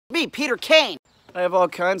Me, Peter Caine. I have all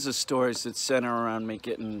kinds of stories that center around me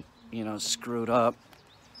getting, screwed up.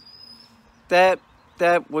 That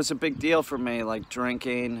was a big deal for me, like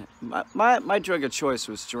drinking. My drug of choice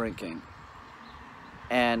was drinking.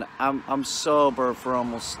 And I'm sober for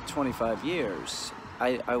almost 25 years.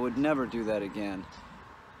 I would never do that again.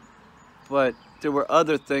 But there were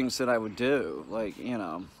other things that I would do, like,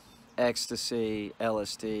 ecstasy,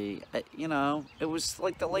 LSD. It was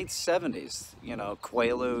like the late 70s,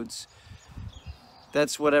 Quaaludes.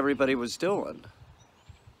 That's what everybody was doing.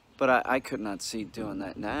 But I could not see doing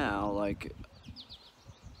that now. Like,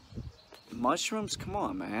 mushrooms, come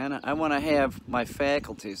on, man. I want to have my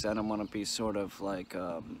faculties. I don't want to be sort of like,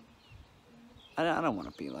 I don't want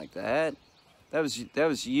to be like that. That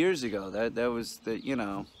was years ago. That was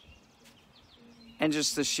the, and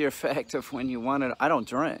just the sheer fact of when you want it, I don't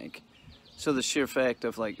drink. So the sheer fact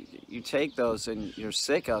of, like, you take those and you're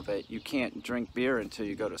sick of it, you can't drink beer until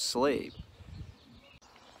you go to sleep.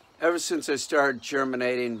 Ever since I started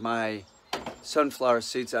germinating my sunflower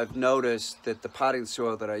seeds, I've noticed that the potting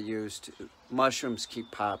soil that I used, mushrooms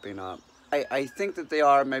keep popping up. I think that they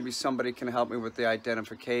are. Maybe somebody can help me with the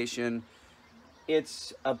identification.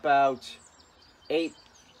 It's about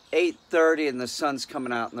 8:30 and the sun's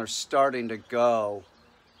coming out and they're starting to go.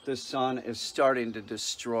 The sun is starting to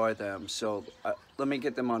destroy them. So let me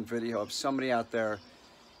get them on video. If somebody out there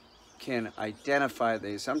can identify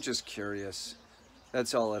these, I'm just curious.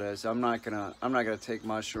 That's all it is. I'm not gonna take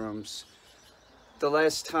mushrooms. The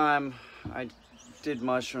last time I did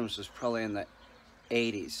mushrooms was probably in the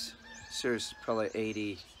 80s. Seriously,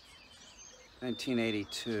 probably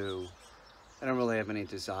 1982. I don't really have any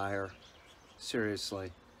desire.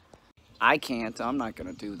 Seriously. I can't. I'm not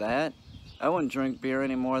gonna do that. I wouldn't drink beer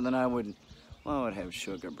any more than I would. Well, I would have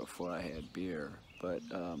sugar before I had beer. But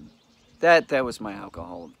that was my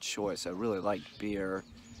alcohol of choice. I really liked beer.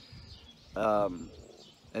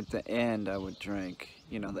 At the end, I would drink,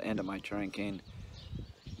 the end of my drinking.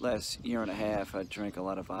 Last year and a half, I'd drink a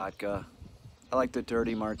lot of vodka. I like the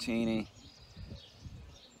dirty martini.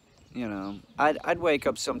 I'd wake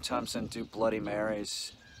up sometimes and do Bloody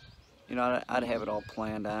Marys. I'd have it all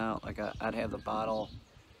planned out. Like, I'd have the bottle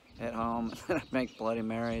at home, and I'd make Bloody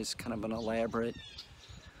Marys, kind of an elaborate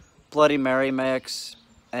Bloody Mary mix.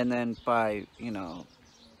 And then by,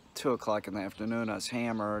 2 o'clock in the afternoon, I was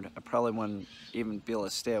hammered. I probably wouldn't even be able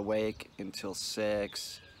to stay awake until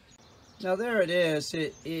 6. Now there it is.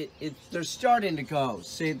 They're starting to go.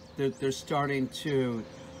 See, they're starting to,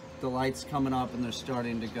 the light's coming up and they're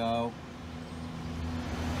starting to go.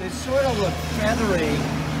 They sort of look feathery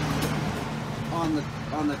on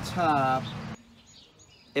the top.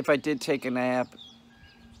 If I did take a nap,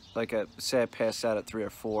 like say I passed out at 3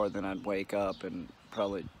 or 4, then I'd wake up and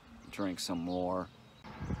probably drink some more.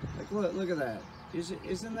 Like, look at that.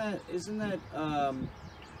 Isn't that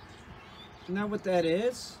what that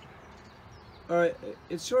is? Or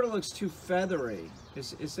it sort of looks too feathery.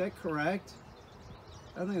 Is that correct?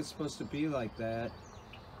 I don't think it's supposed to be like that.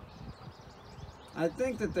 I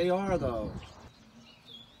think that they are, though.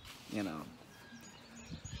 You're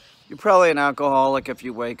probably an alcoholic if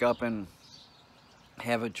you wake up and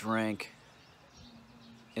have a drink.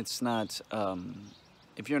 It's not,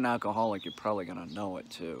 if you're an alcoholic, you're probably gonna know it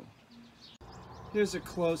too. Here's a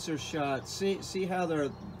closer shot. See how they're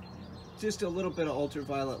just a little bit of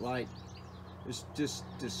ultraviolet light is just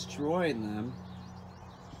destroying them.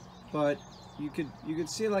 But you could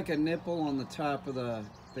see like a nipple on the top of the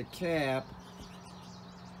cap.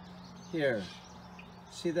 Here,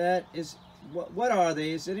 see that? What are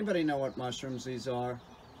these? Anybody know what mushrooms these are?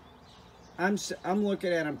 I'm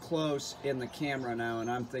looking at them close in the camera now, and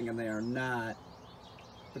I'm thinking they are not,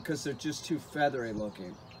 because they're just too feathery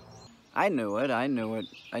looking. I knew it. I knew.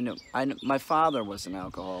 My father was an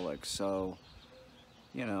alcoholic, so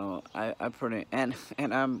I pretty and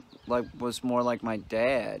I'm like was more like my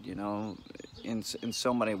dad, in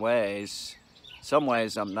so many ways. Some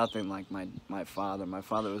ways I'm nothing like my father. My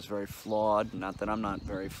father was very flawed. Not that I'm not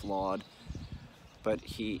very flawed, but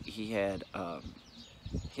he had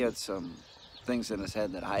some things in his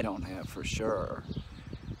head that I don't have for sure.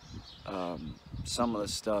 Some of the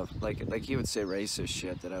stuff, like he would say racist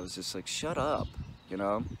shit that I was just like, shut up,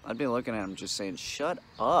 I'd be looking at him just saying, shut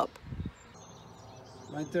up.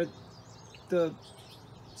 Like the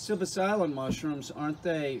psilocybin mushrooms, aren't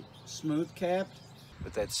they smooth capped?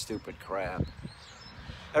 With that stupid crap.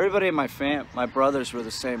 Everybody in my brothers were the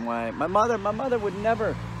same way. My mother would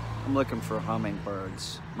never. I'm looking for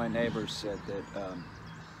hummingbirds. My neighbor said that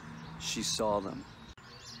she saw them.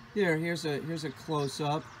 Here's a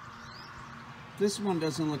close-up. This one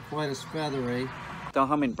doesn't look quite as feathery. the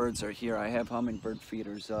hummingbirds are here. I have hummingbird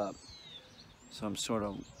feeders up, so I'm sort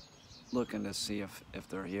of looking to see if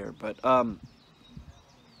they're here. But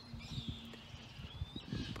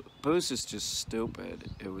booze is just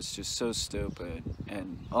stupid. It was just so stupid,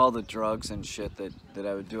 and all the drugs and shit that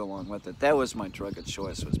I would do along with it. That was my drug of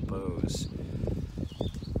choice, was booze.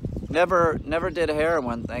 Never did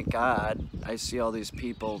heroin, thank God. I see all these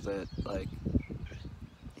people that, like,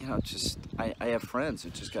 you know, just I have friends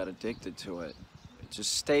that just got addicted to it. It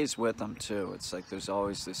just stays with them too. It's like there's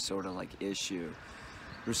always this sort of like issue.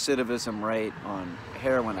 Recidivism rate on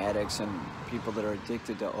heroin addicts and people that are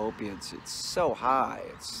addicted to opiates, it's so high.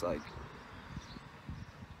 It's like,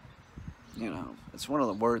 you know, it's one of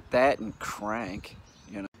the worst, that and crank,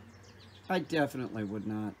 you know. I definitely would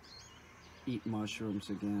not eat mushrooms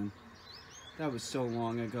again. That was so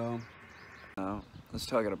long ago. I was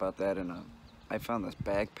talking about that in I found this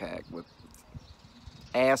backpack with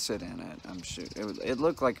acid in it. I'm sure it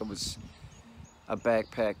looked like it was a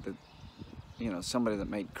backpack that, you know, somebody that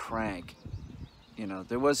made crank. You know,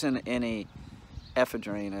 there wasn't any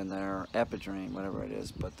ephedrine in there, or ephedrine, whatever it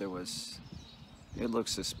is, but there was, it looked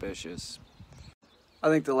suspicious. I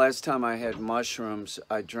think the last time I had mushrooms,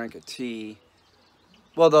 I drank a tea.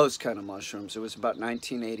 Well, those kind of mushrooms. It was about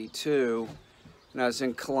 1982, and I was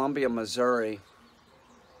in Columbia, Missouri,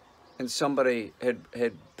 and somebody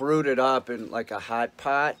had brewed it up in like a hot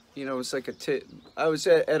pot. You know, it was like I was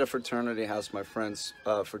at a fraternity house, my friend's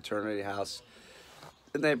fraternity house,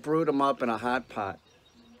 and they brewed them up in a hot pot.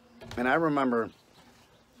 And I remember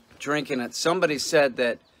drinking it. Somebody said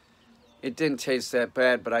that it didn't taste that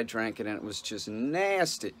bad, but I drank it and it was just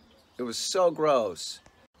nasty. It was so gross.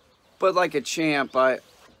 But like a champ, I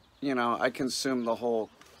consumed the whole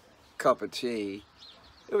cup of tea.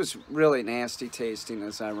 It was really nasty tasting,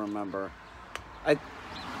 as I remember. I'd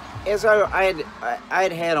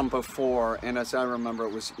had them before, and as I remember,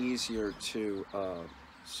 it was easier to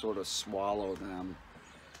sort of swallow them.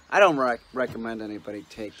 I don't recommend anybody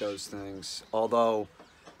take those things, although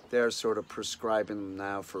they're sort of prescribing them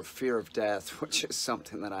now for fear of death, which is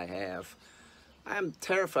something that I have. I'm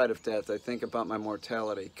terrified of death. I think about my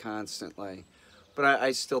mortality constantly. But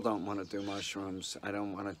I still don't want to do mushrooms. I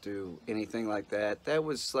don't want to do anything like that. That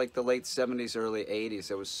was like the late 70s, early 80s.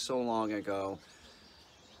 That was so long ago.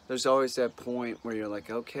 There's always that point where you're like,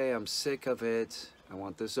 okay, I'm sick of it. I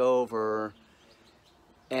want this over.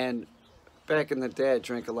 And back in the day, I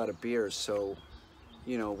drank a lot of beer. So,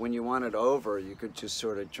 you know, when you want it over, you could just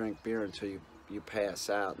sort of drink beer until you pass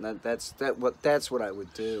out. And that's what I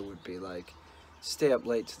would do, would be like, stay up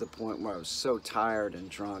late to the point where I was so tired and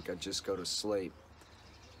drunk, I'd just go to sleep.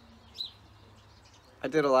 I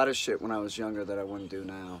did a lot of shit when I was younger that I wouldn't do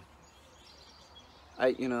now.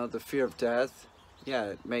 You know, the fear of death, yeah,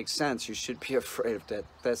 it makes sense. You should be afraid of death.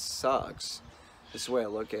 That sucks. That's the way I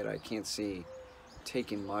look at it. I can't see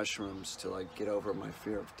taking mushrooms to, like, get over my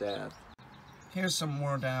fear of death. Here's some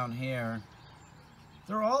more down here.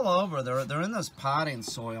 They're all over. They're in this potting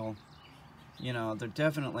soil. You know, they're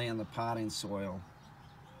definitely in the potting soil.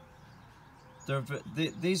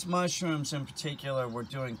 These mushrooms in particular were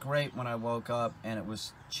doing great when I woke up, and it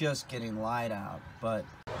was just getting light out. But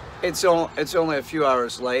it's only a few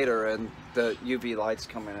hours later, and the UV light's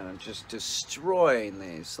coming in and just destroying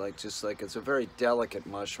these. Just like it's a very delicate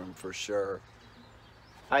mushroom for sure.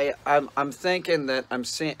 I'm thinking that I'm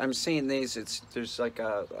seeing these. There's like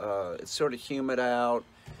it's sort of humid out.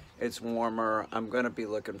 It's warmer. I'm going to be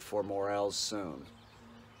looking for morels soon,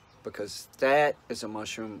 because that is a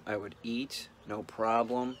mushroom I would eat, no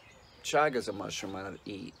problem. Chaga's a mushroom I would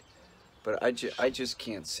eat, but I just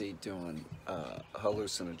can't see doing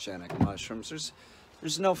hallucinogenic mushrooms.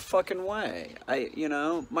 There's no fucking way. You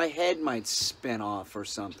know, my head might spin off or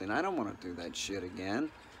something. I don't want to do that shit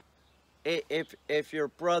again. If your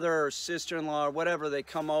brother or sister-in-law or whatever, they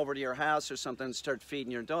come over to your house or something and start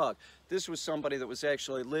feeding your dog. This was somebody that was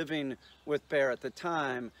actually living with Bear at the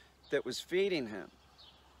time that was feeding him.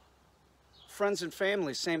 Friends and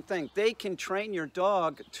family, same thing. They can train your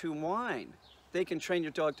dog to whine. They can train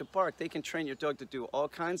your dog to bark. They can train your dog to do all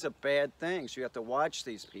kinds of bad things. You have to watch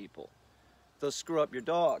these people. They'll screw up your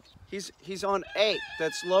dog. He's on 8.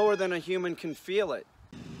 That's lower than a human can feel it.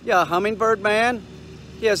 Yeah, Hummingbird man.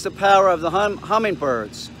 He has the power of the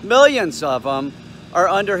hummingbirds. Millions of them are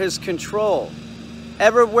under his control.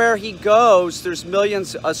 Everywhere he goes, there's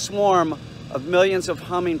a swarm of millions of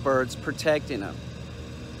hummingbirds protecting him.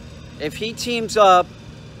 If he teams up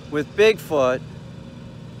with Bigfoot,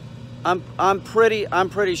 I'm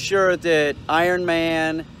pretty sure that Iron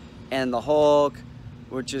Man and the Hulk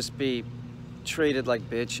would just be treated like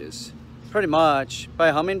bitches. Pretty much.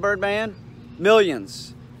 By Hummingbird man,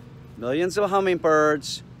 millions millions of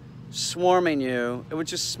hummingbirds swarming you, it would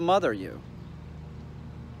just smother you.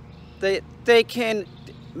 They can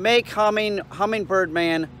make Hummingbird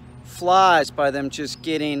Man flies by them just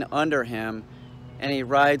getting under him, and he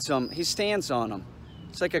rides them, he stands on them.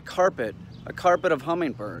 It's like a carpet of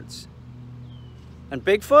hummingbirds. And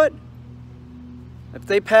Bigfoot, if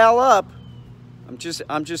they pal up, I'm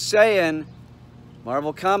just saying,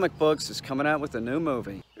 Marvel Comic Books is coming out with a new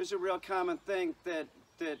movie. There's a real common thing that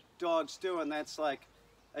dogs do, and that's like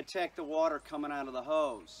attack the water coming out of the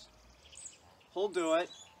hose. He'll do it.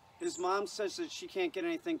 His mom says that she can't get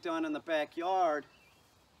anything done in the backyard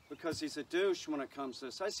because he's a douche when it comes to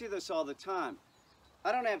this. I see this all the time.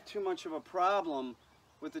 I don't have too much of a problem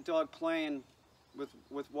with the dog playing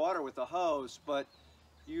with water with the hose, but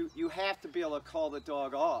you have to be able to call the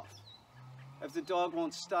dog off. If the dog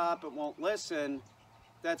won't stop, it won't listen,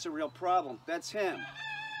 that's a real problem. That's him.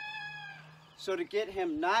 So to get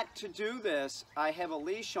him not to do this, I have a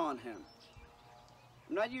leash on him.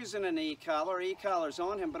 I'm not using an e-collar. E-collar's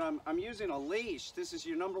on him, but I'm using a leash. This is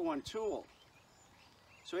your #1 tool.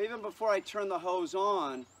 So even before I turn the hose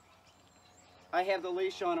on, I have the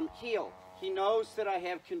leash on him. Heel. He knows that I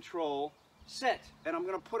have control. Sit. And I'm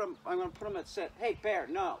gonna put him at sit. Hey, Bear,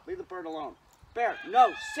 no, leave the bird alone. Bear,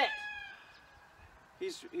 no, sit.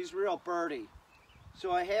 He's real birdie.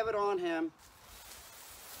 So I have it on him.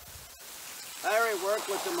 I already worked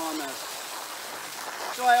with him on this.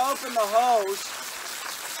 So I open the hose,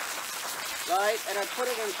 right, and I put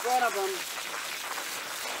it in front of him.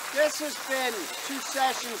 This has been 2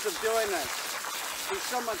 sessions of doing this. He's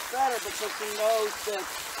so much better because he knows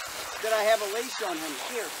that I have a leash on him.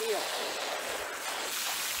 Here, heel.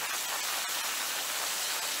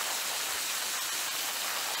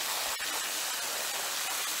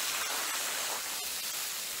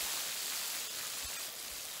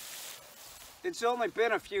 It's only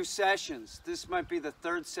been a few sessions. This might be the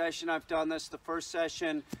 3rd session I've done this. The first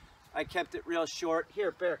session, I kept it real short.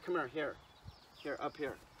 Here, Bear, come here, here. Here, up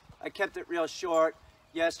here. I kept it real short.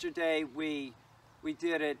 Yesterday, we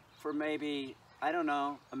did it for maybe, I don't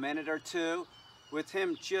know, a minute or 2, with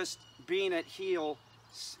him just being at heel,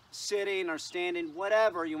 sitting or standing,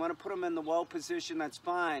 whatever. You want to put him in the woe position, that's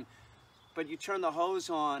fine. But you turn the hose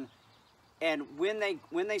on, and when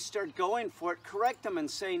they start going for it, correct them and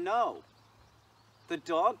say no. The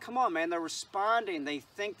dog, come on, man, they're responding. They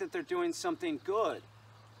think that they're doing something good.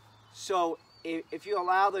 So if you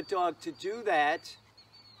allow the dog to do that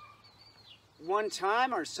one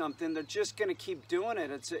time or something, they're just going to keep doing it.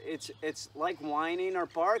 It's like whining or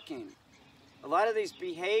barking. A lot of these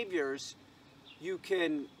behaviors you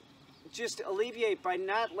can just alleviate by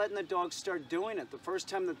not letting the dog start doing it. The first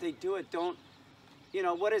time that they do it, don't, you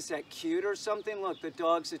know, what is that, cute or something? Look, the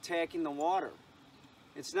dog's attacking the water.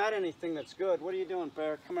 It's not anything that's good. What are you doing,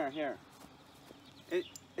 Bear? Come here.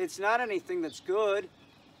 It's not anything that's good.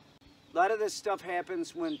 A lot of this stuff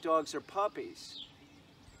happens when dogs are puppies.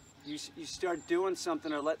 You start doing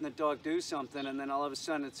something or letting the dog do something, and then all of a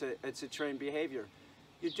sudden it's a trained behavior.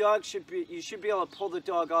 Your dog you should be able to pull the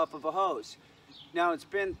dog off of a hose. Now it's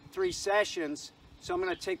been 3 sessions, so I'm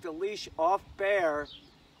going to take the leash off Bear,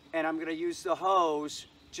 and I'm going to use the hose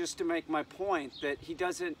just to make my point that he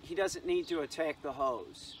doesn't need to attack the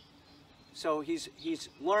hose. So he's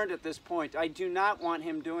learned at this point. I do not want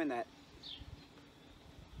him doing that.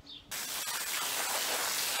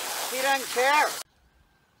 He doesn't care.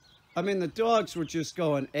 I mean, the dogs were just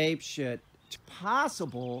going ape shit. It's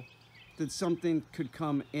possible that something could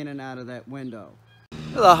come in and out of that window.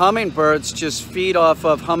 The hummingbirds just feed off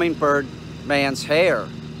of Hummingbird Man's hair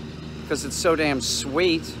because it's so damn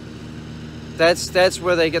sweet. That's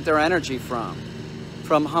where they get their energy from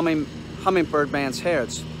Hummingbird Man's hair.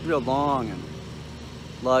 It's real long and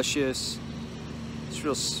luscious. It's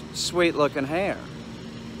real sweet looking hair.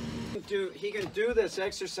 He can do this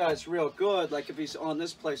exercise real good, like if he's on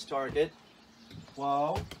this place target.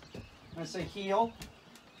 Whoa. I say heel.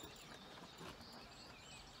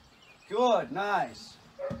 Good, nice.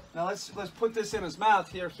 Now let's put this in his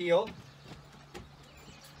mouth here, heel.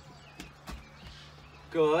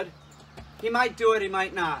 Good. He might do it, he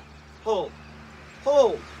might not. Hold.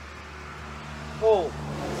 Hold. Hold.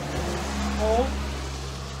 Hold.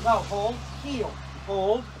 No, hold. Heel.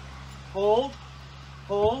 Hold. Hold.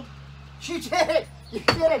 Hold. You did it! You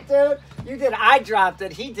did it, dude! You did it. I dropped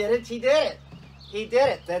it. He did it. He did it. He did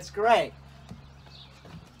it. That's great.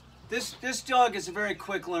 This dog is a very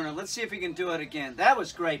quick learner. Let's see if he can do it again. That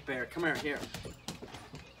was great, Bear. Come here, here.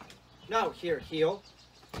 No, here, heel.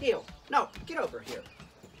 Heel. No, get over here.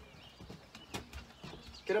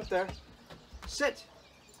 Get up there. Sit.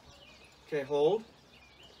 Okay, hold.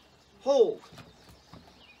 Hold.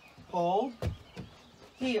 hold,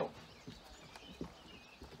 heel,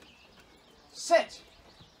 sit,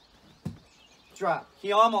 drop.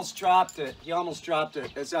 He almost dropped it. He almost dropped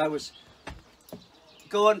it as I was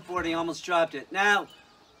going for it. He almost dropped it. Now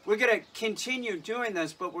we're going to continue doing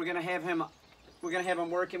this, but we're going to have him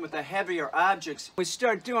working with the heavier objects. We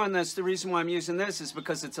start doing this, the reason why I'm using this is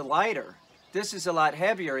because it's a lighter. This is a lot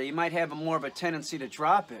heavier. He might have more of a tendency to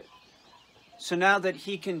drop it. So now that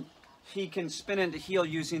he can spin into heel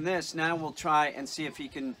using this, now we'll try and see if he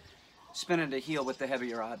can spin into heel with the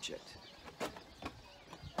heavier object.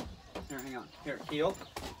 Here, hang on. Here, heel.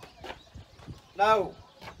 No.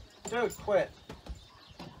 Dude, quit.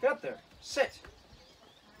 Get up there. Sit.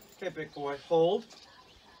 Okay, big boy. Hold.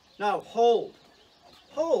 No, hold.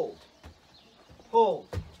 Hold. Hold.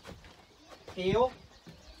 Heel.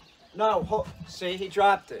 No, hold. See, he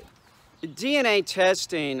dropped it. DNA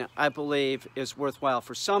testing, I believe, is worthwhile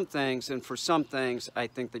for some things, and for some things, I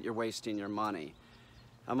think that you're wasting your money.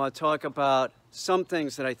 I'm going to talk about some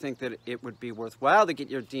things that I think that it would be worthwhile to get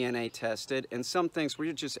your DNA tested, and some things where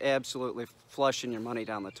you're just absolutely flushing your money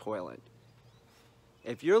down the toilet.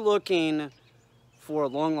 If you're looking for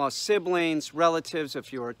long-lost siblings, relatives,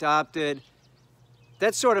 if you're adopted,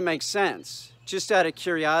 that sort of makes sense, just out of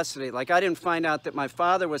curiosity. Like, I didn't find out that my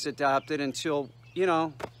father was adopted until, you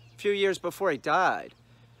know, a few years before he died.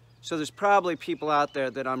 So there's probably people out there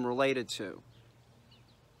that I'm related to.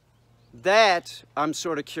 That I'm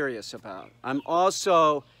sort of curious about. I'm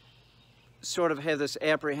also sort of have this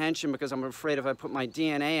apprehension because I'm afraid if I put my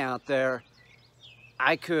DNA out there,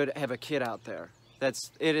 I could have a kid out there.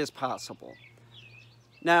 It is possible.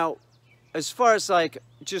 Now, as far as like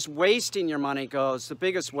just wasting your money goes, the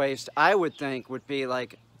biggest waste I would think would be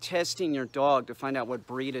like testing your dog to find out what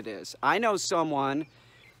breed it is. I know someone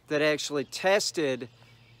that actually tested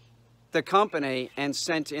the company and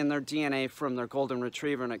sent in their DNA from their golden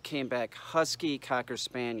retriever, and it came back Husky Cocker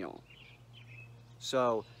Spaniel.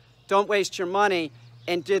 So don't waste your money.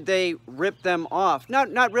 And did they rip them off?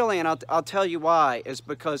 Not really, and I'll tell you why. Is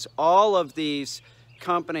because all of these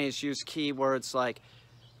companies use keywords like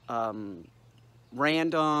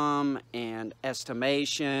random and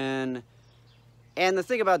estimation. And the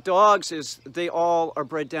thing about dogs is they all are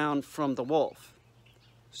bred down from the wolf.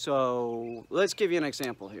 So let's give you an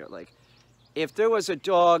example here. Like, if there was a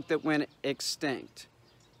dog that went extinct,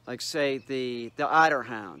 like say the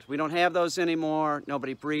Otterhound. We don't have those anymore.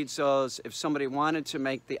 Nobody breeds those. If somebody wanted to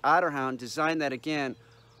make the Otterhound, design that again,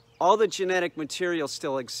 all the genetic material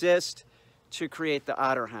still exists to create the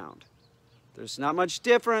Otterhound. There's not much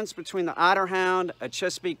difference between the Otterhound, a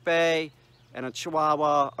Chesapeake Bay, and a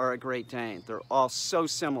Chihuahua or a Great Dane. They're all so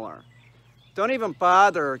similar. Don't even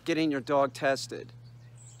bother getting your dog tested.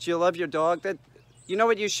 Do you love your dog? You know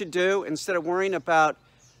what you should do? Instead of worrying about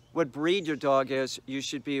what breed your dog is, you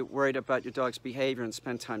should be worried about your dog's behavior and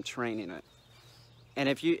spend time training it. And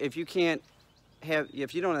if you don't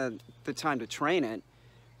have the time to train it,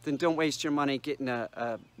 then don't waste your money getting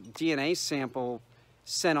a DNA sample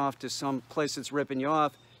sent off to some place that's ripping you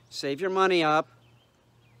off. Save your money up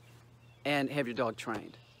and have your dog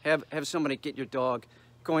trained. Have somebody get your dog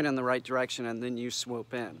going in the right direction, and then you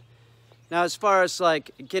swoop in. Now, as far as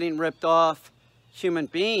like getting ripped off human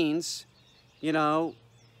beings, you know,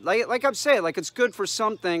 like I'm saying, like it's good for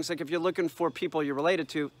some things, like if you're looking for people you're related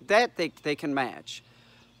to, that they can match.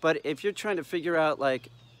 But if you're trying to figure out like,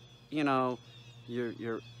 you know,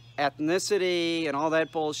 your ethnicity and all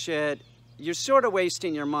that bullshit, you're sort of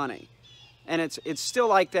wasting your money. And it's still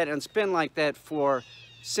like that, and it's been like that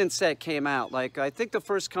since that came out. Like, I think the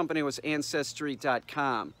first company was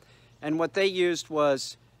Ancestry.com. And what they used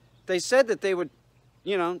was, they said that they would,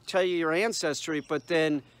 you know, tell you your ancestry, but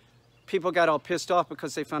then people got all pissed off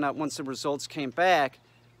because they found out once the results came back,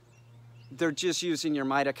 they're just using your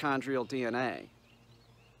mitochondrial DNA.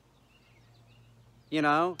 You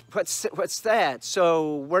know, what's that?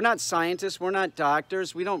 So we're not scientists, we're not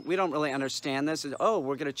doctors, we don't really understand this. Oh,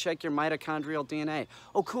 we're gonna check your mitochondrial DNA.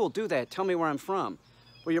 Oh, cool, do that. Tell me where I'm from.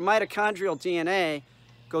 Well, your mitochondrial DNA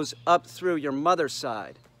goes up through your mother's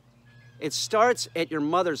side. It starts at your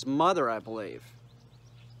mother's mother, I believe.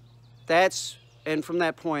 And from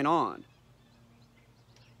that point on.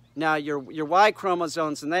 Now, your Y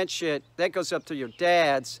chromosomes and that shit, that goes up to your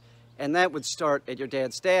dad's, and that would start at your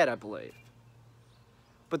dad's dad, I believe.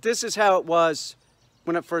 But this is how it was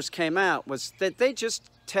when it first came out, was that they just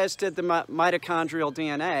tested the mitochondrial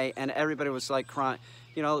DNA, and everybody was like crying,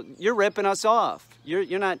 you know, you're ripping us off.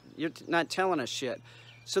 You're not telling us shit.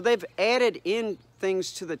 So they've added in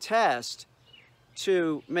things to the test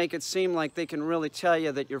to make it seem like they can really tell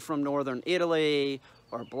you that you're from northern Italy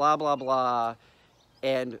or blah, blah, blah.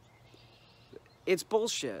 And It's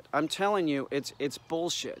bullshit. I'm telling you, it's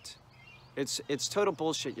bullshit. It's total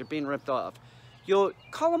bullshit. You're being ripped off. You'll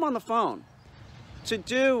call them on the phone.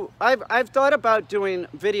 I've thought about doing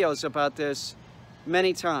videos about this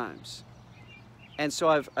many times. And so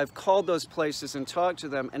I've called those places and talked to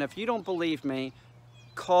them. And if you don't believe me,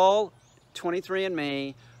 call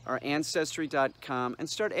 23andMe or Ancestry.com and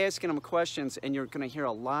start asking them questions, and you're going to hear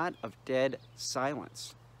a lot of dead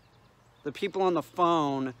silence. The people on the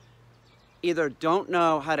phone either don't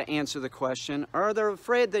know how to answer the question, or they're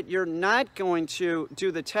afraid that you're not going to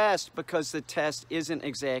do the test because the test isn't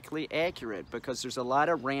exactly accurate, because there's a lot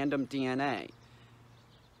of random DNA.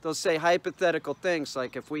 They'll say hypothetical things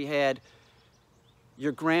like, if we had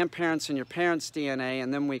your grandparents and your parents' DNA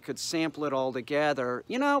and then we could sample it all together,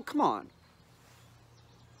 you know, come on.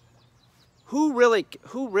 Who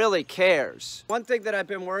really cares? One thing that I've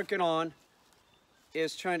been working on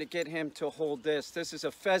is trying to get him to hold this. This is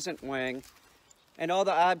a pheasant wing, and all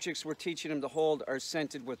the objects we're teaching him to hold are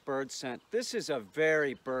scented with bird scent. This is a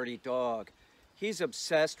very birdie dog. He's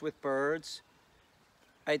obsessed with birds.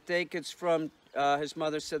 I think it's from, his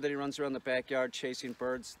mother said that he runs around the backyard chasing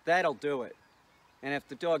birds. That'll do it. And if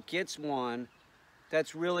the dog gets one,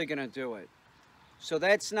 that's really gonna do it. So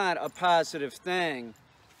that's not a positive thing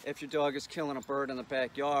if your dog is killing a bird in the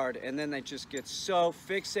backyard, and then they just get so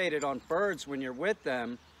fixated on birds when you're with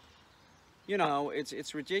them. You know,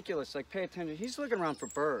 it's ridiculous. Like, pay attention. He's looking around for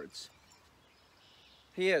birds.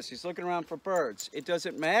 He is. He's looking around for birds. It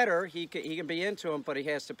doesn't matter. He can be into them, but he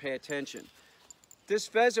has to pay attention. This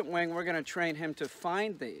pheasant wing, we're going to train him to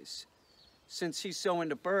find these. Since he's so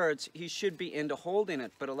into birds, he should be into holding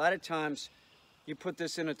it. But a lot of times, you put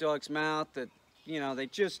this in a dog's mouth that, you know, they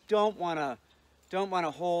just don't want to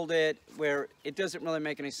hold it, where it doesn't really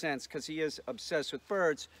make any sense because he is obsessed with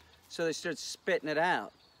birds, so they start spitting it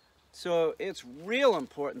out. So it's real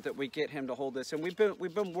important that we get him to hold this, and we've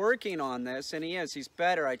been working on this, and he's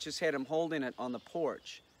better. I just had him holding it on the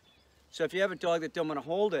porch. So if you have a dog that don't want to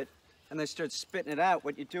hold it and they start spitting it out,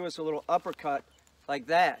 what you do is a little uppercut like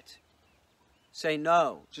that. Say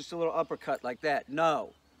no, just a little uppercut like that, no.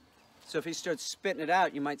 So if he starts spitting it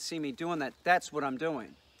out, you might see me doing that. That's what I'm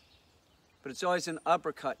doing. But it's always an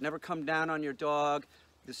uppercut. Never come down on your dog.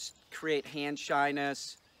 Just create hand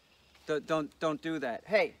shyness. Don't do that.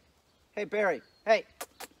 Hey, Barry. Hey,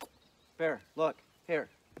 Bear. Look here.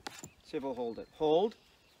 See if he'll hold it. Hold.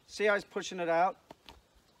 See how he's pushing it out?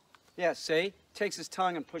 Yeah. See, takes his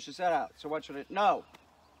tongue and pushes that out. So watch it. No.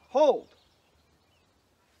 Hold.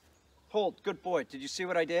 Hold. Good boy. Did you see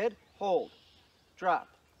what I did? Hold. Drop.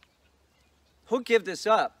 He'll give this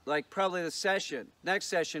up, like probably the session. Next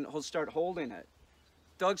session, he'll start holding it.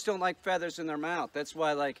 Dogs don't like feathers in their mouth. That's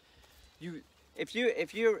why, like, if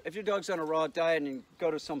your dog's on a raw diet and you go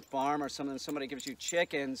to some farm or something, somebody gives you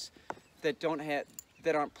chickens that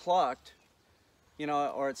aren't plucked, you know,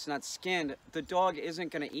 or it's not skinned, the dog isn't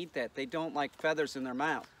going to eat that. They don't like feathers in their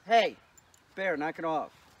mouth. Hey, Bear, knock it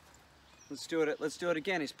off. Let's do it. Let's do it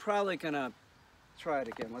again. He's probably going to try it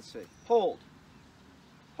again. Let's see. Hold.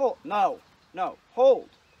 Hold. No. No, hold.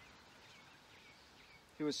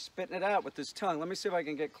 He was spitting it out with his tongue. Let me see if I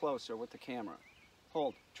can get closer with the camera.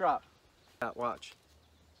 Hold, drop. Watch.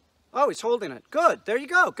 Oh, he's holding it. Good, there you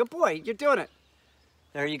go. Good boy, you're doing it.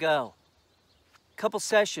 There you go. Couple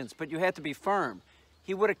sessions, but you have to be firm.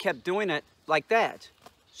 He would have kept doing it like that.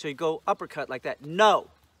 So you go uppercut like that. No,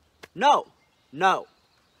 no, no.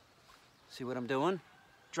 See what I'm doing?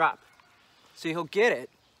 Drop. See, he'll get it.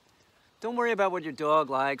 Don't worry about what your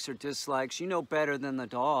dog likes or dislikes. You know better than the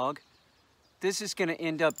dog. This is going to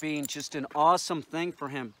end up being just an awesome thing for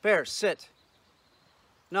him. Bear, sit.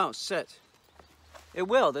 No, sit. It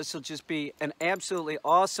will. This will just be an absolutely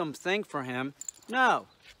awesome thing for him. No.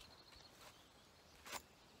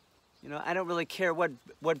 You know, I don't really care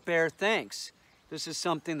what Bear thinks. This is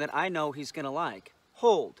something that I know he's going to like.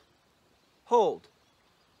 Hold. Hold.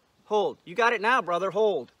 Hold. You got it now, brother.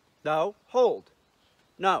 Hold. No. Hold.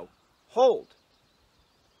 No. Hold.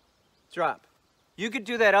 Drop. You could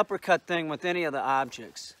do that uppercut thing with any of the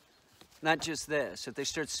objects, not just this. If they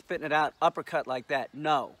start spitting it out, uppercut like that,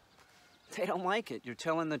 no. They don't like it. You're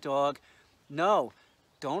telling the dog, no,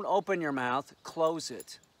 don't open your mouth, close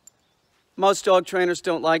it. Most dog trainers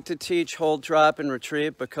don't like to teach hold, drop, and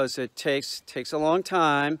retrieve because it takes a long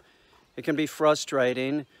time. It can be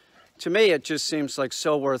frustrating. To me, it just seems like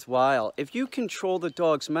so worthwhile. If you control the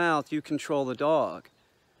dog's mouth, you control the dog.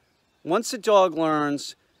 Once the dog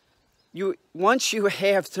learns, once you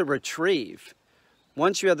have the retrieve,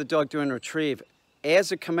 once you have the dog doing retrieve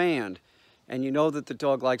as a command, and you know that the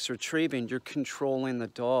dog likes retrieving, you're controlling the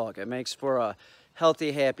dog. It makes for a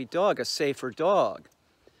healthy, happy dog, a safer dog.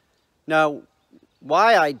 Now,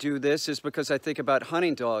 why I do this is because I think about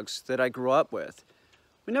hunting dogs that I grew up with.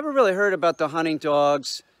 We never really heard about the hunting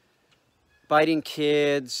dogs biting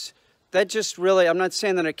kids. That just really, I'm not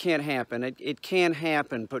saying that it can't happen. It can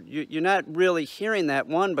happen, but you're not really hearing that,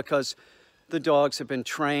 one, because the dogs have been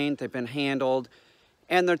trained, they've been handled,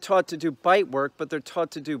 and they're taught to do bite work, but they're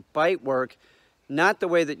taught to do bite work not the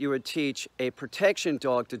way that you would teach a protection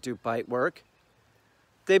dog to do bite work.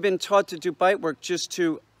 They've been taught to do bite work just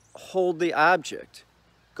to hold the object.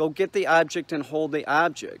 Go get the object and hold the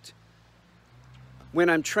object. When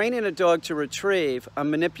I'm training a dog to retrieve,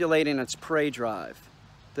 I'm manipulating its prey drive.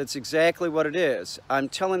 That's exactly what it is. I'm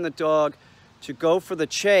telling the dog to go for the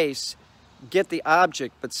chase, get the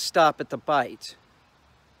object, but stop at the bite.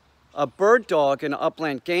 A bird dog and an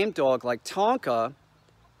upland game dog like Tonka,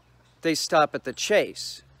 they stop at the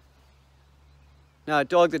chase. Now, a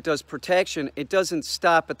dog that does protection, it doesn't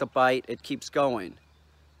stop at the bite, it keeps going.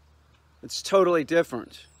 It's totally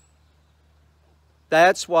different.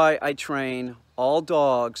 That's why I train all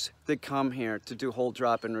dogs that come here to do hold,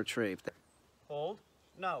 drop, and retrieve. Hold,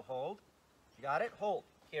 no, hold. Got it? Hold.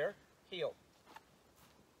 Here, heel.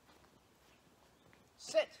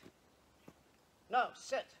 Sit. No,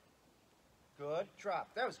 sit. Good, drop.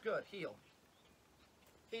 That was good, heel.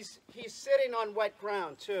 He's sitting on wet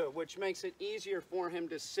ground too, which makes it easier for him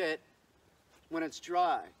to sit when it's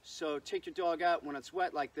dry. So take your dog out when it's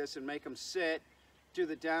wet like this and make him sit, do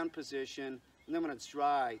the down position, and then when it's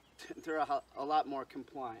dry, they're a lot more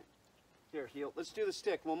compliant. Here, heel. Let's do the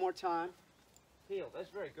stick one more time. Heel. That's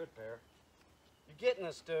very good, Bear. You're getting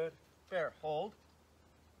this, dude. Bear, hold.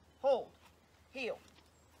 Hold. Heel.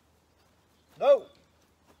 No.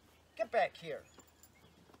 Get back here.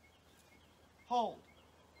 Hold.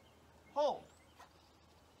 Hold.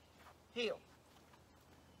 Heel.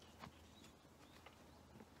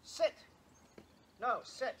 Sit. No,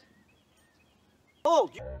 sit.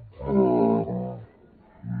 Hold.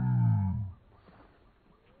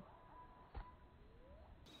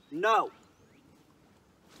 No.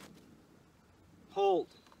 Hold.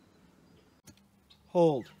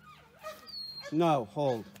 Hold. No,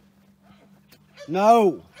 hold.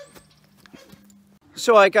 No.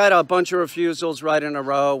 So I got a bunch of refusals right in a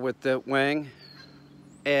row with the wing,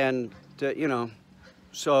 and you know,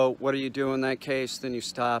 so what do you do in that case? Then you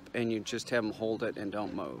stop and you just have him hold it and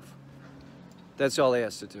don't move. That's all he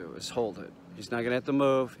has to do, is hold it. He's not gonna have to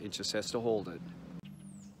move, he just has to hold it.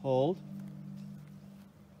 Hold.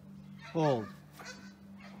 Hold.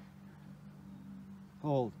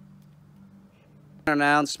 Hold.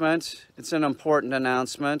 Announcement. It's an important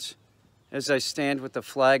announcement. As I stand with the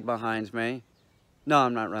flag behind me. No,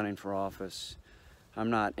 I'm not running for office. I'm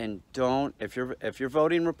not. And don't, if you're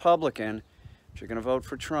voting Republican, if you're gonna vote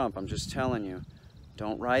for Trump, I'm just telling you,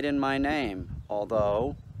 don't write in my name.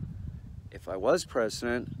 Although, if I was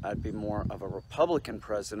president, I'd be more of a Republican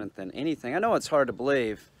president than anything. I know it's hard to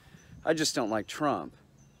believe. I just don't like Trump.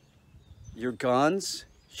 Your guns?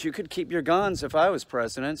 You could keep your guns if I was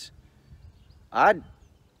president. I'd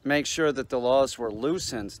make sure that the laws were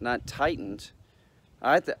loosened, not tightened.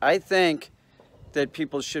 I think that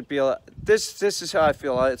people should be able, this is how I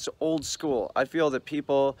feel. It's old school. I feel that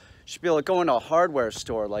people should be able to go into a hardware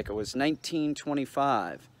store like it was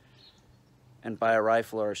 1925 and buy a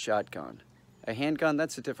rifle or a shotgun. A handgun,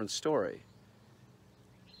 that's a different story.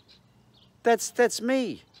 That's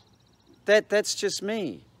me. That's just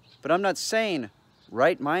me. But I'm not saying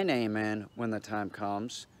write my name in when the time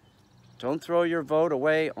comes. Don't throw your vote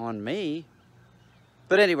away on me.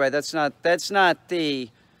 But anyway, that's not the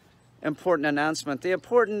important announcement. The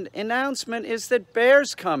important announcement is that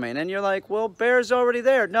Bear's coming. And you're like, well, Bear's already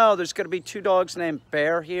there. No, there's going to be 2 dogs named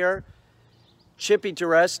Bear here. Chippy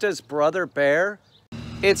DiResta's brother, Bear.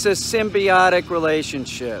 It's a symbiotic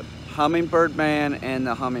relationship. Hummingbird man and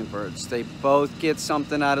the hummingbirds. They both get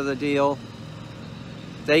something out of the deal.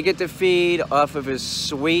 They get to feed off of his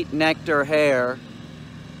sweet nectar hair,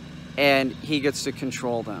 and he gets to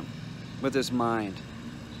control them with his mind.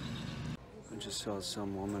 I just saw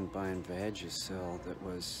some woman buying Vagisil that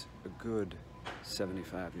was a good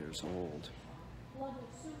 75 years old.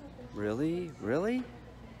 Really? Really?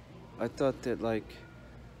 I thought that, like,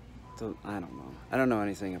 I don't know. I don't know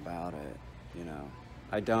anything about it, you know.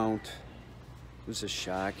 I don't. It was just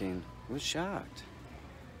shocking. I was shocked.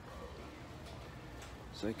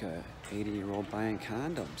 It's like a 80-year-old buying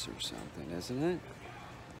condoms or something, isn't it?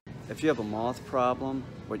 If you have a moth problem,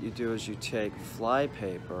 what you do is you take fly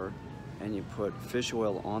paper and you put fish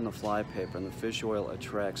oil on the fly paper, and the fish oil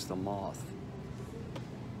attracts the moth.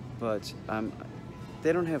 But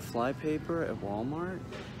they don't have fly paper at Walmart?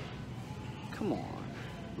 Come on,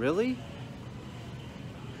 really?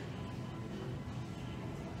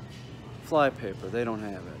 fly paper, they don't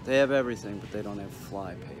have it. They have everything, but they don't have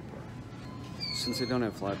fly paper. Since they don't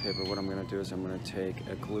have fly paper, what I'm going to do is I'm going to take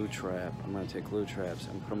a glue trap. I'm going to take glue traps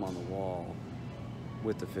and put them on the wall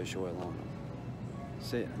with the fish oil on them.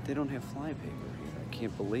 See, they don't have fly paper here. I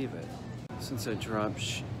can't believe it. Since I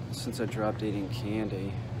dropped eating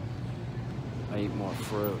candy, I eat more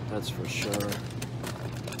fruit, that's for sure.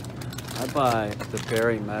 I buy the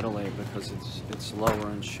berry medley because it's lower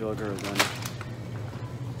in sugar than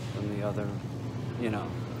the other, you know.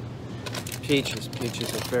 Peaches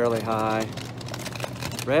are fairly high.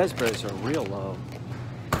 Raspberries are real low.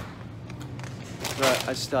 But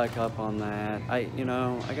I stock up on that. I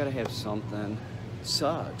gotta have something. It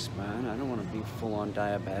sucks, man. I don't want to be full-on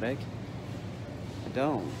diabetic. I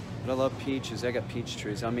don't. But I love peaches. I got peach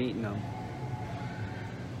trees. I'm eating them.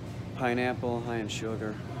 Pineapple, high in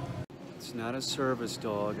sugar. It's not a service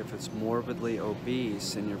dog if it's morbidly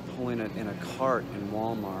obese and you're pulling it in a cart in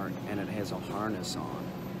Walmart and it has a harness on.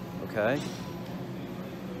 Okay?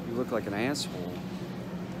 You look like an asshole.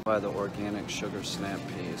 Buy the organic sugar snap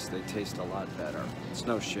peas. They taste a lot better. It's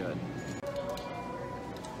no shit.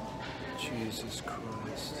 Jesus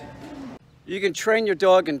Christ. You can train your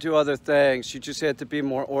dog and do other things. You just have to be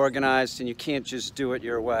more organized and you can't just do it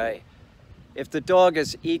your way. If the dog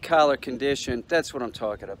is e-collar conditioned, that's what I'm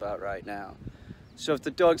talking about right now. So if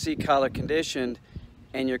the dog's e-collar conditioned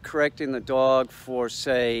and you're correcting the dog for,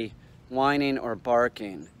 say, whining or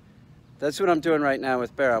barking, that's what I'm doing right now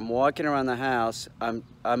with Bear. I'm walking around the house. I'm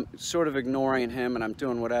sort of ignoring him and I'm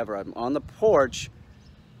doing whatever. I'm on the porch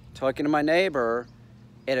talking to my neighbor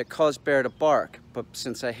and it caused Bear to bark. But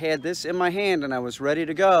since I had this in my hand and I was ready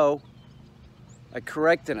to go, I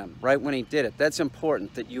corrected him right when he did it. That's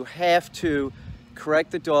important, that you have to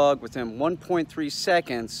correct the dog within 1.3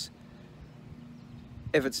 seconds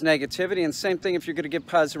if it's negativity. And same thing if you're going to give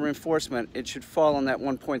positive reinforcement, it should fall in that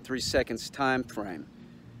 1.3 seconds time frame.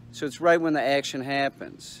 So it's right when the action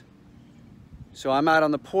happens. So I'm out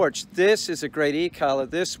on the porch. This is a great e-collar.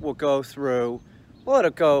 This will go through, well,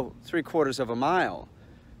 it'll go 3/4 of a mile.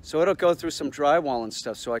 So it'll go through some drywall and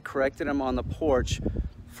stuff. So I corrected him on the porch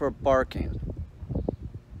for barking.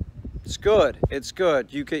 It's good. It's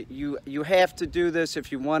good. You have to do this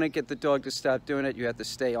if you want to get the dog to stop doing it. You have to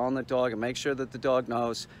stay on the dog and make sure that the dog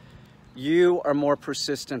knows you are more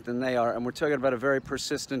persistent than they are. And we're talking about a very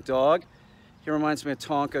persistent dog. He reminds me of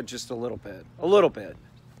Tonka just a little bit. A little bit.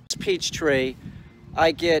 This peach tree,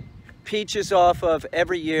 I get peaches off of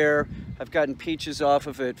every year. I've gotten peaches off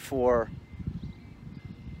of it for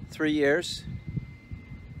 3 years.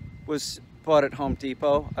 Was bought at Home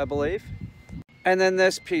Depot, I believe. And then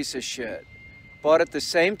this piece of shit. Bought at the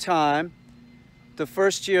same time. The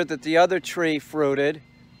first year that the other tree fruited,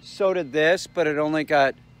 so did this, but it only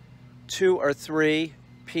got 2 or 3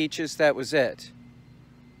 peaches, that was it.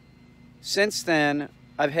 Since then,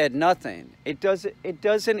 I've had nothing. It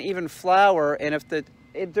doesn't even flower, and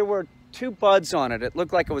if there were 2 buds on it, it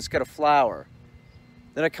looked like it was gonna flower.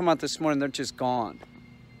 Then I come out this morning, they're just gone.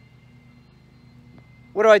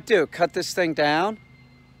 What do? Cut this thing down?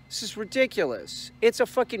 This is ridiculous. It's a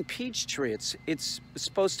fucking peach tree. It's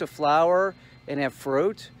supposed to flower and have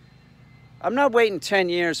fruit. I'm not waiting 10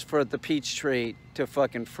 years for the peach tree to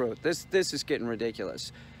fucking fruit. This is getting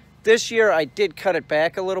ridiculous. This year I did cut it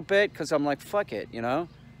back a little bit because I'm like, fuck it, you know?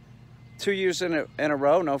 2 years in a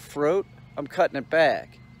row, no fruit. I'm cutting it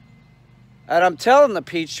back. And I'm telling the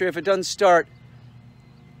peach tree, if it doesn't start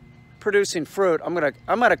producing fruit, I'm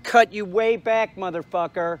gonna cut you way back,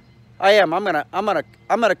 motherfucker. I am. I'm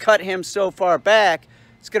gonna cut him so far back,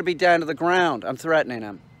 it's gonna be down to the ground. I'm threatening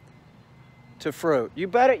him to fruit. You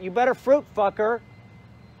better fruit, fucker.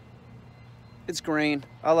 It's green.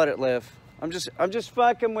 I'll let it live. I'm just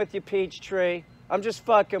fucking with you, peach tree. I'm just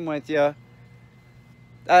fucking with you.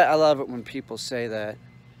 I love it when people say that.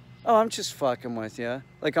 Oh, I'm just fucking with you.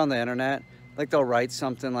 Like on the internet, like they'll write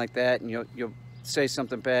something like that, and you'll say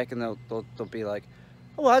something back, and they'll be like,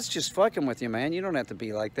 oh, well, that's just fucking with you, man. You don't have to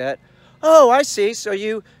be like that. Oh, I see. So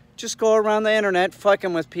you just go around the internet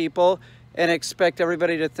fucking with people and expect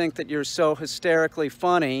everybody to think that you're so hysterically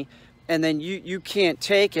funny, and then you can't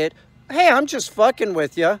take it. Hey, I'm just fucking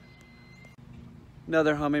with you.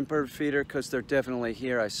 Another hummingbird feeder, because they're definitely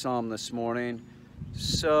here. I saw them this morning.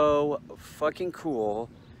 So fucking cool.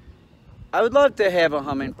 I would love to have a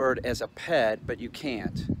hummingbird as a pet, but you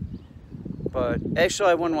can't. But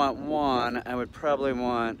actually I wouldn't want one. I would probably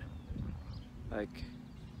want like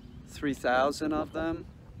 3,000 of them.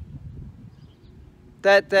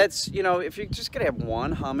 That's, you know, if you're just gonna have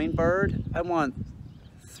one hummingbird, I want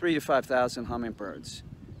 3,000 to 5,000 hummingbirds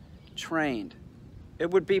trained. It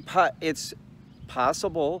would be, it's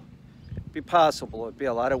possible. It'd be possible. It'd be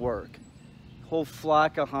a lot of work. whole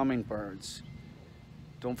flock of hummingbirds.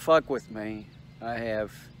 Don't fuck with me. I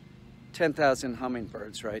have 10,000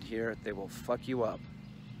 hummingbirds right here. They will fuck you up.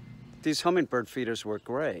 These hummingbird feeders work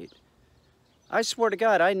great. I swear to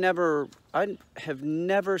God, I have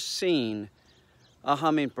never seen a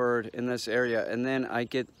hummingbird in this area. And then I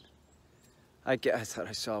thought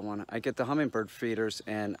I saw one. I get the hummingbird feeders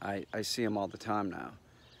and I see them all the time now.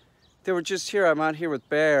 They were just here. I'm out here with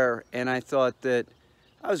Bear, and I thought that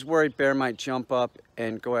I was worried Bear might jump up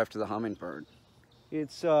and go after the hummingbird.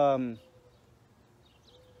 It's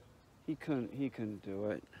he couldn't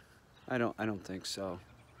do it. I don't think so.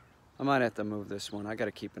 I might have to move this one. I got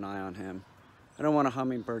to keep an eye on him. I don't want a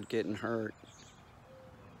hummingbird getting hurt.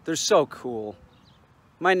 They're so cool.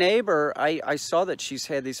 My neighbor, I saw that she's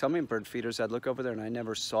had these hummingbird feeders. I'd look over there and I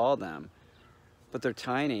never saw them. But they're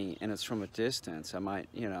tiny and it's from a distance. I might,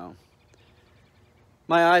 you know.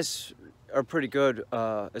 My eyes are pretty good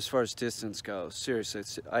as far as distance goes. Seriously,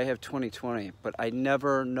 I have 20/20, but I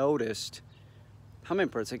never noticed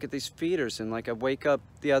hummingbirds. I get these feeders and like I wake up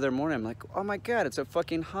the other morning, I'm like, oh my God, it's a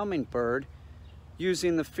fucking hummingbird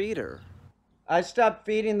using the feeder. I stopped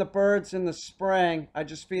feeding the birds in the spring. I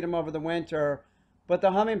just feed them over the winter. But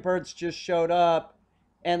the hummingbirds just showed up.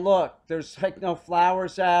 And look, there's like no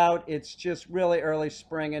flowers out. It's just really early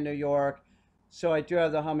spring in New York. So I do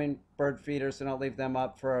have the hummingbird feeders and I'll leave them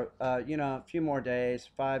up for, you know, a few more days,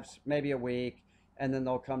 5, maybe a week. And then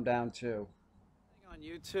they'll come down too. On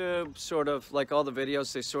YouTube, sort of like all the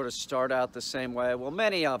videos, they sort of start out the same way. Well,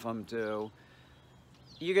 many of them do.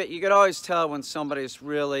 You could always tell when somebody's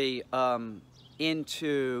really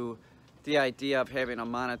into the idea of having a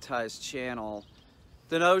monetized channel.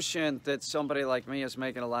 The notion that somebody like me is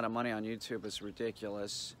making a lot of money on YouTube is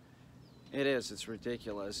ridiculous. It is, it's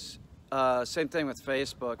ridiculous. Same thing with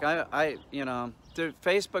Facebook. You know, the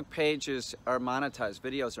Facebook pages are monetized,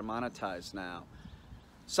 videos are monetized now.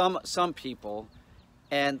 Some people,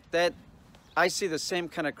 and that, I see the same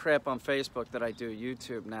kind of crap on Facebook that I do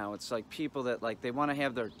YouTube now. It's like people that like, they want to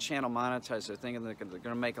have their channel monetized. They're thinking they're going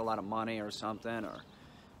to make a lot of money or something, or,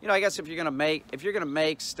 you know, I guess if you're gonna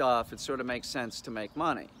make stuff, it sort of makes sense to make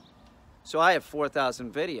money. So I have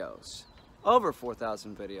 4,000 videos, over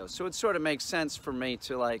 4,000 videos. So it sort of makes sense for me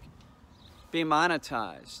to like be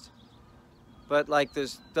monetized. But like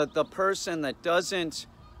this, the person that doesn't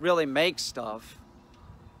really make stuff,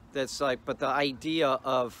 that's like, but the idea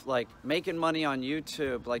of like making money on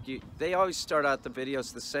YouTube, like they always start out the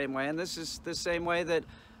videos the same way. And this is the same way that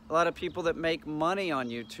a lot of people that make money on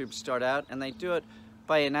YouTube start out, and they do it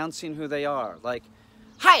by announcing who they are. Like,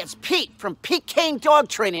 hi, it's Pete from Peter Caine Dog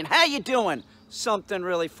Training. How you doing? Something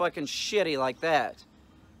really fucking shitty like that.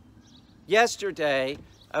 Yesterday,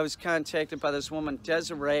 I was contacted by this woman,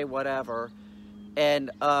 Desiree, whatever,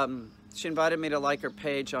 and she invited me to like her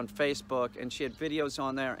page on Facebook, and she had videos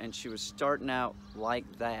on there, and she was starting out like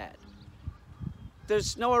that.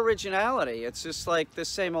 There's no originality. It's just like the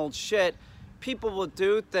same old shit. People will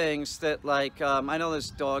do things that like, I know this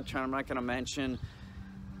dog trainer, I'm not gonna mention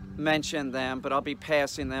them, but I'll be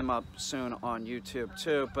passing them up soon on YouTube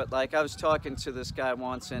too. But like, I was talking to this guy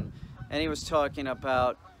once, and he was talking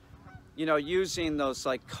about, you know, using those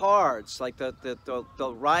like cards, like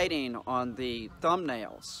the writing on the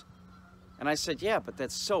thumbnails. And I said, yeah, but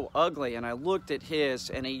that's so ugly. And I looked at his,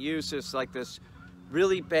 and he uses like this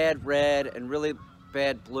really bad red and really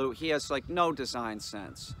bad blue. He has like no design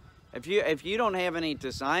sense. If you don't have any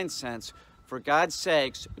design sense, for God's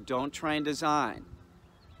sakes, don't try and design.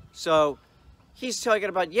 So he's talking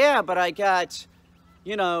about, yeah, but I got,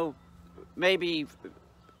 you know, maybe,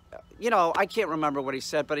 you know, I can't remember what he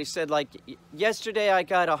said, but he said like, yesterday I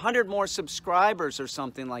got 100 more subscribers or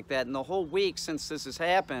something like that. And the whole week since this has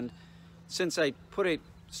happened, since I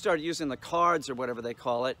started using the cards or whatever they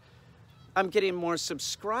call it, I'm getting more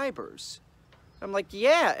subscribers. I'm like,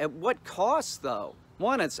 yeah, at what cost though?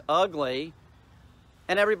 One, it's ugly,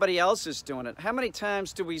 and everybody else is doing it. How many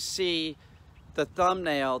times do we see the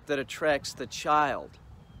thumbnail that attracts the child?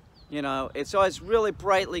 You know, it's always really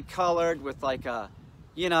brightly colored with like a,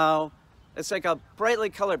 you know, it's like a brightly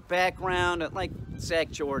colored background, like Zach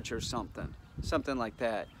George or something like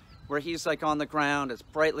that, where he's like on the ground, it's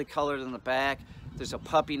brightly colored in the back, there's a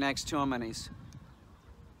puppy next to him, and he's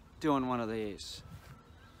doing one of these.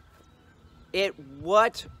 At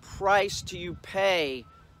what price do you pay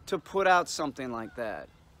to put out something like that?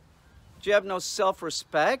 Do you have no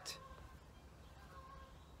self-respect?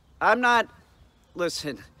 I'm not,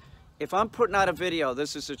 listen, if I'm putting out a video,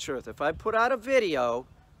 this is the truth. If I put out a video,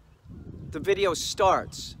 the video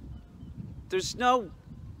starts. There's no,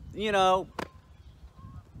 you know,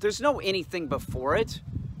 there's no anything before it.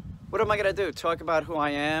 What am I gonna do? Talk about who I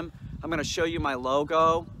am? I'm gonna show you my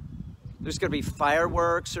logo. There's gonna be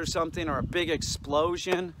fireworks or something, or a big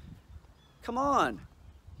explosion. Come on.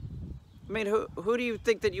 I mean, who do you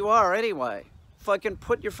think that you are anyway? Fucking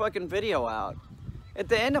put your fucking video out. At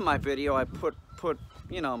the end of my video, I put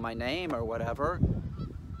you know, my name or whatever.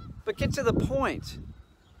 But get to the point.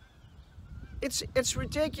 It's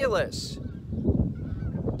ridiculous.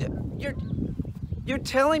 You're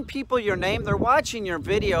telling people your name. They're watching your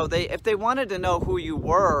video. If they wanted to know who you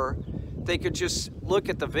were, they could just look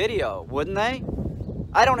at the video, wouldn't they?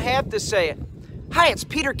 I don't have to say, "Hi, it's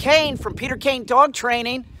Peter Caine from Peter Caine Dog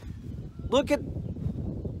Training." Look at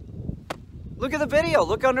the video.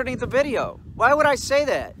 Look underneath the video. Why would I say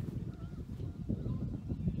that?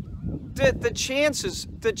 The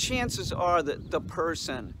chances are that the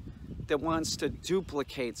person that wants to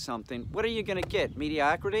duplicate something, what are you gonna get?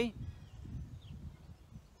 Mediocrity?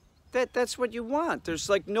 That's what you want. There's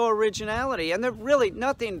like no originality, and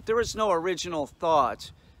there is no original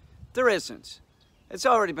thought. There isn't. It's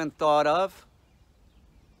already been thought of.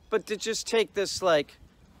 But to just take this like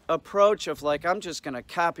approach of like, I'm just gonna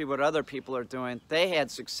copy what other people are doing. They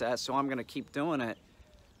had success, so I'm gonna keep doing it.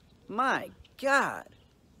 My God.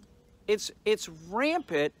 It's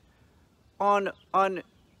rampant on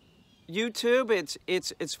YouTube.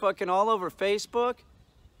 It's fucking all over Facebook.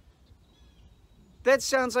 That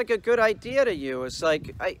sounds like a good idea to you. It's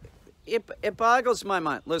like, it boggles my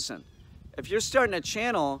mind. Listen, if you're starting a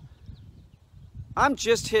channel, I'm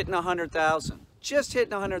just hitting 100,000. Just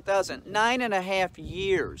hitting 100,000. 9.5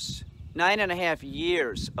 years. 9.5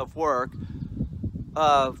 years of work.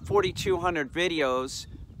 4,200 videos.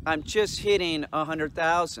 I'm just hitting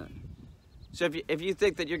 100,000. So if you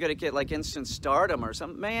think that you're gonna get like instant stardom or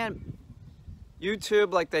something, man,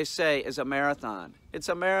 YouTube, like they say, is a marathon. It's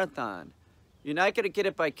a marathon. You're not gonna get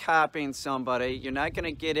it by copying somebody. You're not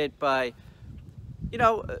gonna get it by, you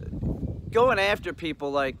know, going after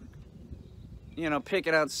people like, you know,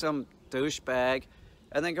 picking out some douchebag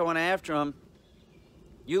and then going after them.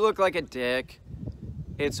 You look like a dick.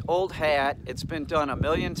 It's old hat. It's been done a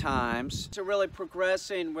million times. So really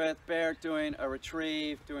progressing with Bear doing a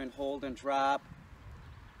retrieve, doing hold and drop.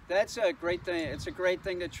 That's a great thing. It's a great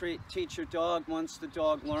thing to teach your dog. Once the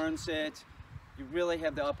dog learns it, you really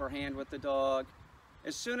have the upper hand with the dog.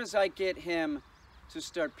 As soon as I get him to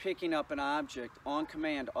start picking up an object on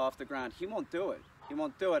command off the ground, he won't do it. He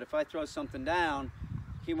won't do it. If I throw something down,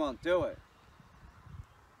 he won't do it.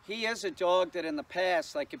 He is a dog that in the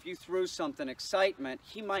past, like if you threw something, excitement,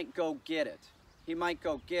 he might go get it. He might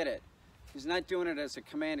go get it. He's not doing it as a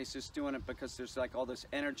command, he's just doing it because there's like all this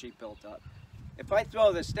energy built up. If I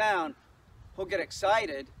throw this down, he'll get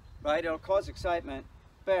excited, right? It'll cause excitement.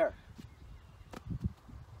 Bear.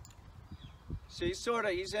 So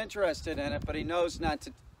he's interested in it, but he knows not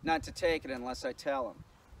to take it unless I tell him.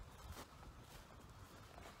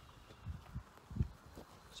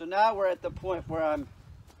 So now we're at the point where I'm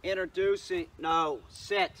introducing, no,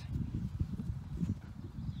 sit.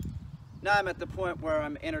 Now I'm at the point where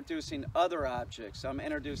I'm introducing other objects. I'm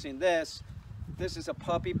introducing this. This is a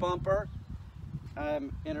puppy bumper.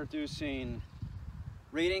 I'm introducing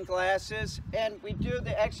reading glasses. And we do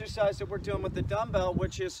the exercise that we're doing with the dumbbell,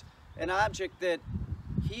 which is an object that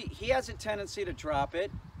he has a tendency to drop it.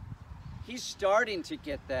 He's starting to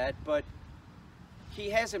get that, but he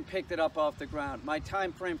hasn't picked it up off the ground. My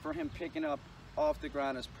time frame for him picking up off the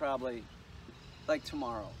ground is probably like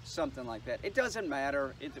tomorrow, something like that. It doesn't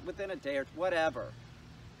matter, within a day or whatever.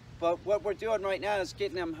 But what we're doing right now is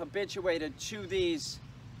getting him habituated to these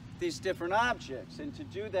different objects. And to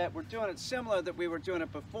do that, we're doing it similar that we were doing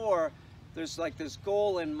it before. There's like this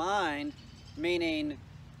goal in mind, meaning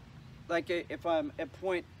like if I'm at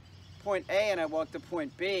point A and I walk to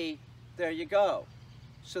point B, there you go.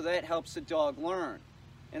 So that helps the dog learn.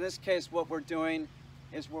 In this case, what we're doing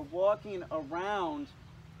is we're walking around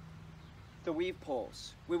the weave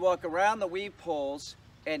poles. We walk around the weave poles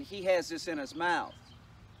and he has this in his mouth.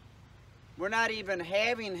 We're not even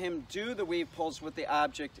having him do the weave poles with the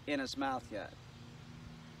object in his mouth yet.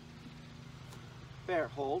 Bear,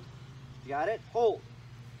 hold. You got it? Hold.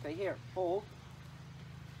 Stay here. Hold.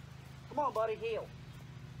 Come on, buddy, heel.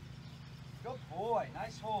 Good boy.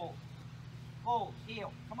 Nice hold. Hold,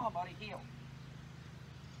 heel. Come on, buddy, heel.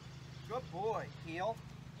 Good boy, heel.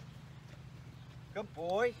 Good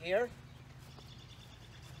boy, here.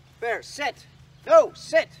 Bear, sit. No,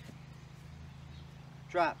 sit.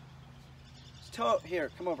 Drop. His toe,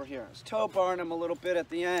 here, come over here. His toe barring him a little bit at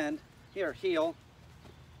the end. Here, heel.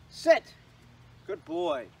 Sit. Good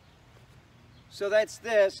boy. So that's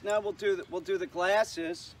this. Now we'll do the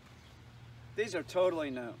glasses. These are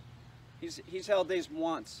totally new. He's held these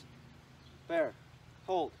once. Bear,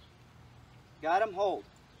 hold. Got him, hold.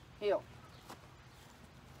 Heel.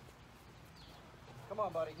 Come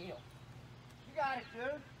on, buddy, heel. You got it,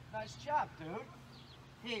 dude. Nice job, dude.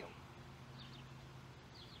 Heel.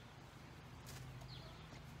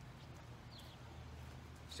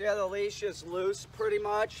 See how the leash is loose pretty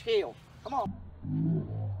much? Heel. Come on.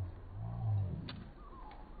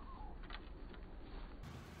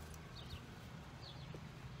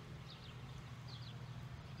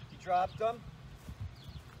 You dropped him.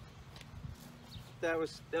 That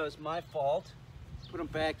was my fault. Put him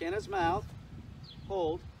back in his mouth.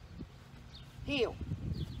 Hold. Heel.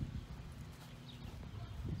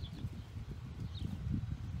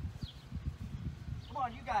 Come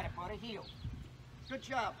on, you got it, buddy. Heel. Good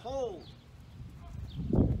job. Hold.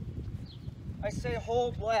 I say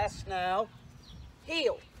hold last now.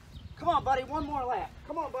 Heel. Come on, buddy. One more lap.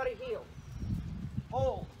 Come on, buddy. Heel.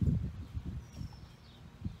 Hold.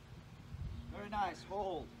 Very nice.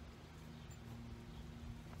 Hold.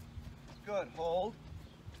 Good. Hold.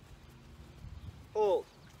 Hold.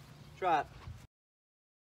 Drop.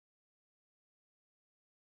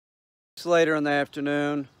 It's later in the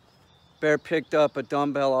afternoon. Bear picked up a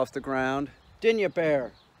dumbbell off the ground. Didn't you,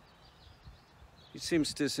 Bear? He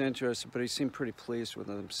seems disinterested, but he seemed pretty pleased with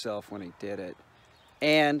himself when he did it.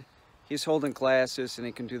 And he's holding glasses, and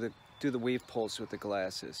he can do the weave pulls with the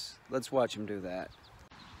glasses. Let's watch him do that.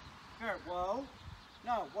 Here, whoa.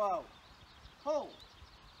 No, whoa. Hold.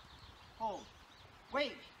 Hold.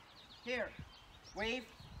 Wave. Here. Wave.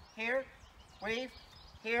 Here. Wave.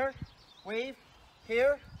 Here. Wave.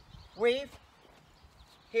 Here. Wave.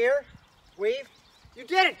 Here. Wave. You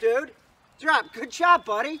did it, dude. Drop. Good job,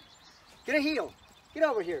 buddy. Get a heel. Get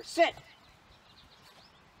over here. Sit.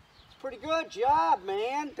 Pretty good job,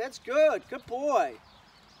 man. That's good. Good boy.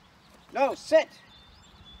 No, sit.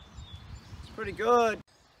 It's pretty good.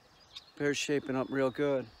 Bear's shaping up real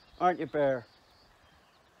good. Aren't you, Bear?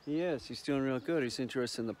 He is. He's doing real good. He's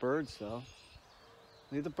interested in the birds, though.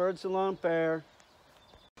 Leave the birds alone, Bear.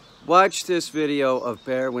 Watch this video of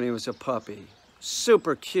Bear when he was a puppy.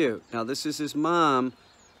 Super cute. Now, this is his mom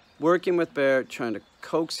working with Bear, trying to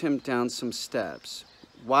coax him down some steps.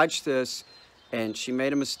 Watch this, and she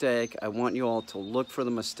made a mistake. I want you all to look for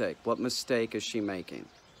the mistake. What mistake is she making?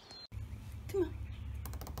 Come on.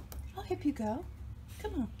 I'll help you go.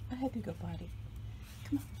 Come on. I'll help you go, buddy.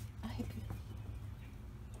 Come on. I'll help you.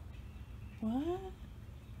 What?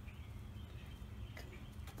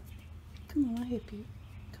 Come on, I'll help you.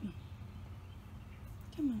 Come on.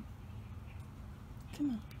 Come on. Come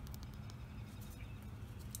on.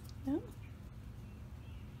 No?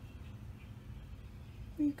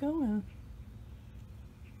 Where you going?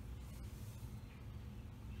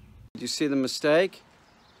 Did you see the mistake?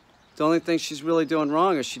 The only thing she's really doing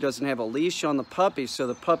wrong is she doesn't have a leash on the puppy, so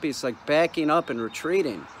the puppy's like backing up and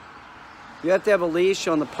retreating. You have to have a leash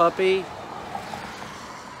on the puppy.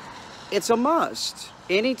 It's a must.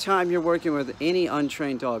 Anytime you're working with any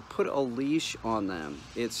untrained dog, put a leash on them.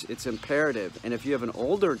 It's imperative. And if you have an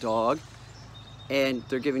older dog and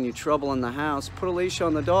they're giving you trouble in the house, put a leash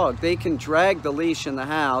on the dog. They can drag the leash in the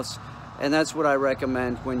house, and that's what I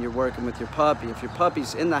recommend when you're working with your puppy. If your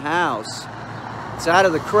puppy's in the house, it's out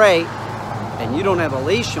of the crate, and you don't have a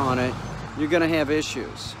leash on it, you're gonna have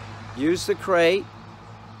issues. Use the crate,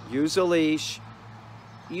 use a leash.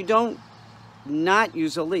 You don't not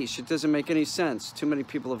use a leash. It doesn't make any sense. Too many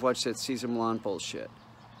people have watched that Cesar Millan bullshit.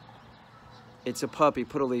 It's a puppy.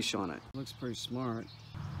 Put a leash on it. Looks pretty smart.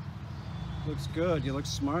 Looks good. You look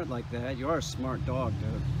smart like that. You are a smart dog,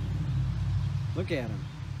 dude. Look at him.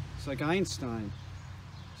 It's like Einstein.